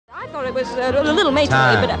Or it was a little Maple,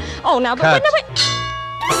 but oh, now, but Cut. wait.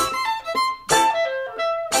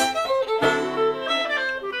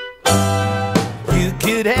 You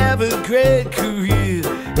could have a great career,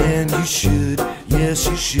 and you should, yes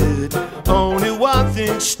you should. Only one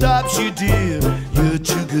thing stops you, dear. You're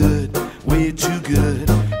too good, way too good.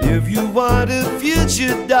 If you want a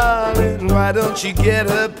future, darling, why don't you get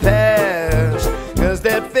a pass? 'Cause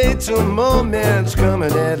that fatal moment's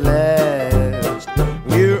coming at last.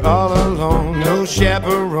 We're all alone, no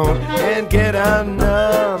chaperone, and get our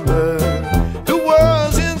number. The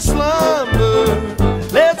world's in slumber,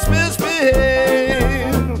 let's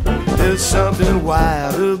misbehave. There's something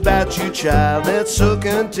wild about you, child, that's so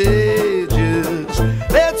contagious.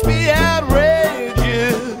 Let's be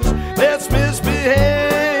outrageous, let's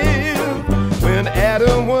misbehave. When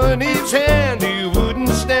Adam won Eve's hand, he wouldn't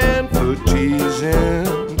stand for teasing.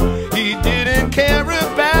 He didn't care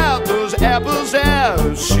about those apples out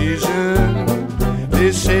of season.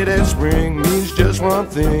 They say that spring means just one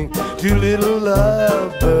thing, two little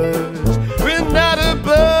lovebirds. We're not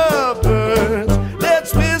above birds,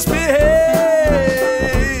 let's misbehave.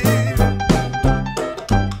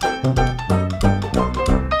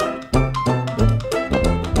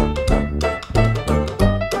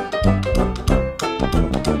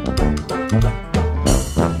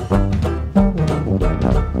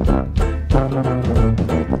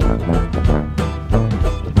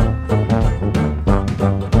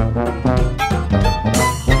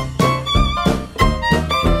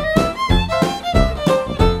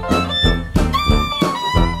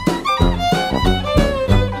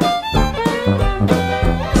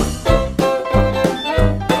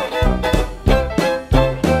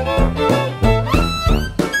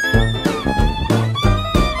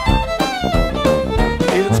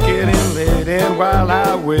 While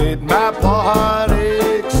I wait, my poor heart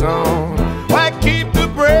aches on. Why keep the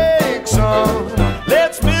brakes on?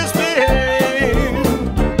 Let's misbehave.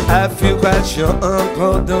 I feel quite sure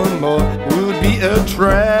Uncle Dunmore would be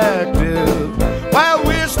attractive. While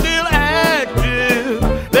we're still active,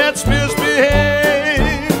 let's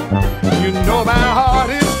misbehave. You know my heart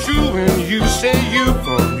is true when you say you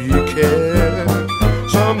for me care.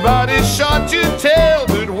 Somebody's shot to tell,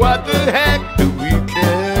 but what the heck do we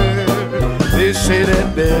care? They say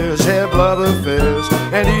that bears have love affairs,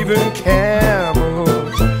 and even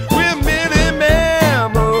camels. We're merely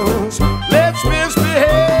mammals, let's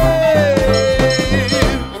misbehave.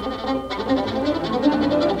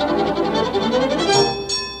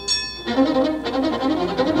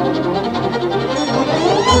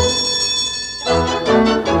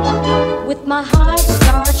 With my high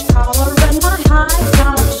starch collar and my high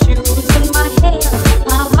top shoes and my hair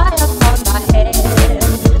high up on my head,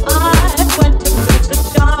 I went to visit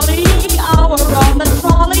Charlie Hour on the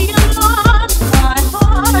trolley and lost my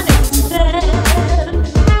heart instead.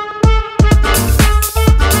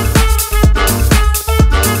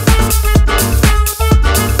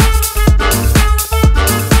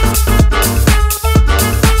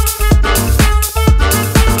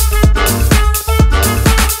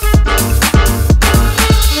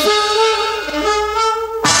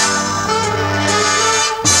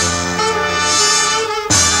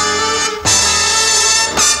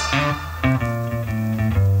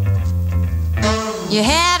 You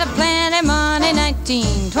had a plenty money,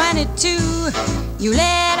 1922. You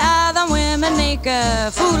let other women make a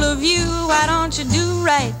fool of you. Why don't you do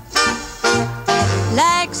right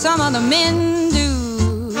like some other men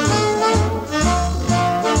do?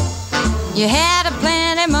 You had a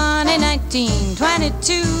plenty money,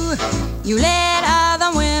 1922. You let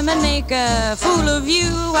other women make a fool of you.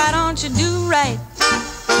 Why don't you do right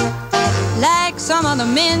like some other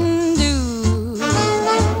men do?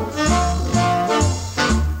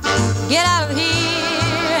 Get out of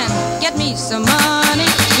here and get me some money.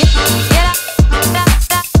 Get out, get out,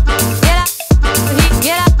 get out,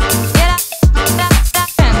 get out,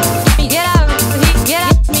 get out, get out,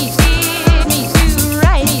 get me, see me, do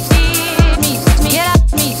right, see me, get out,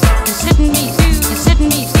 me, you sitting me, you sitting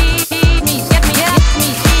me, see me, get me,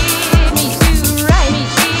 see me, do right,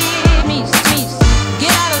 see me,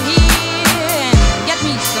 get out of here and get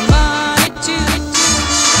me some money too.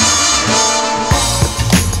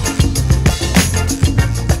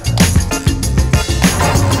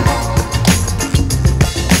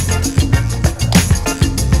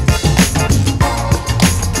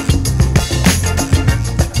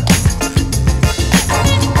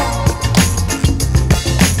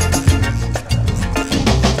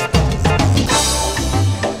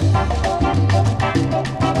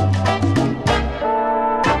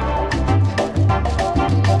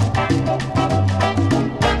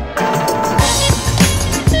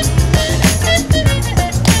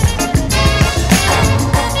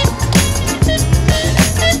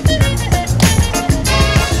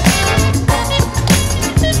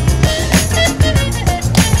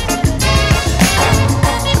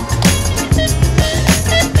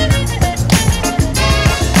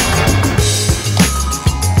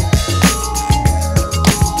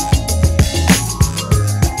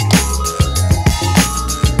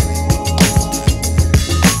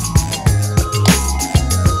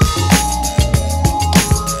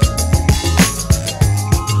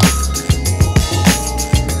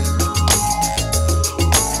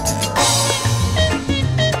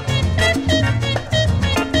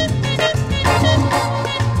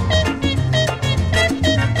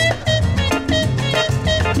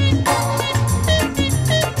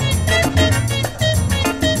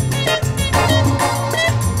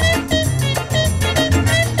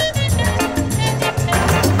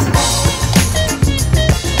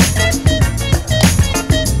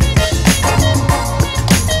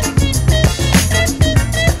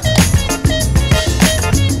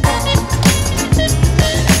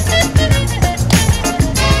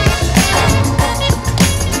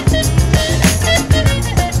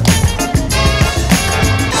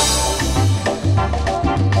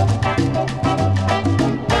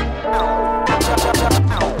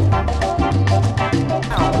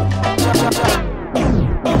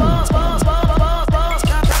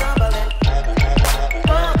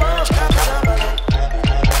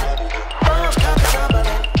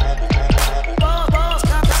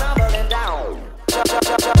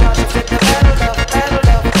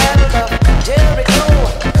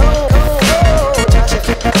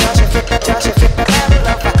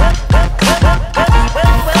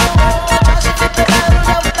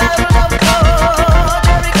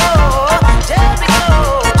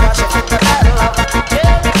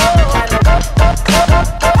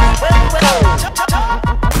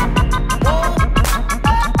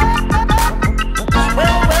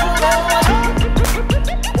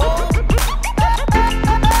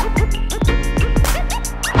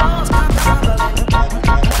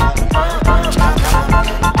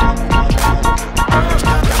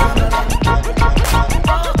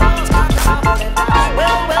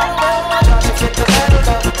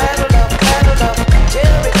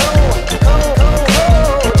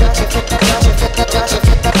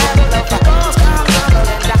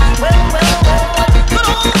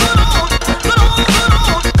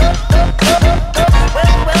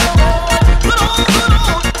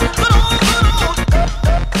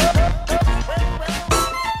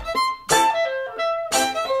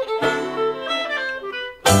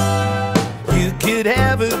 could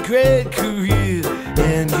have a great career,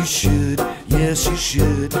 and you should, yes you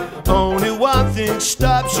should. Only one thing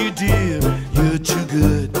stops you, dear. You're too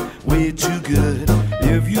good, way too good.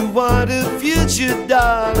 If you want a future,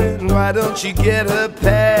 darling, why don't you get a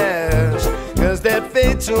pass? 'Cause that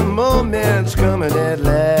fatal moment's coming at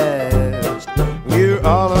last. We're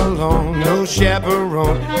all alone, no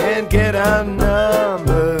chaperone, and get our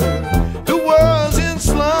number. The world's in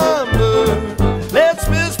slumber, let's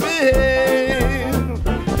misbehave.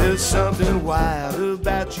 There's something wild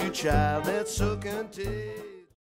about you, child, that's so contagious.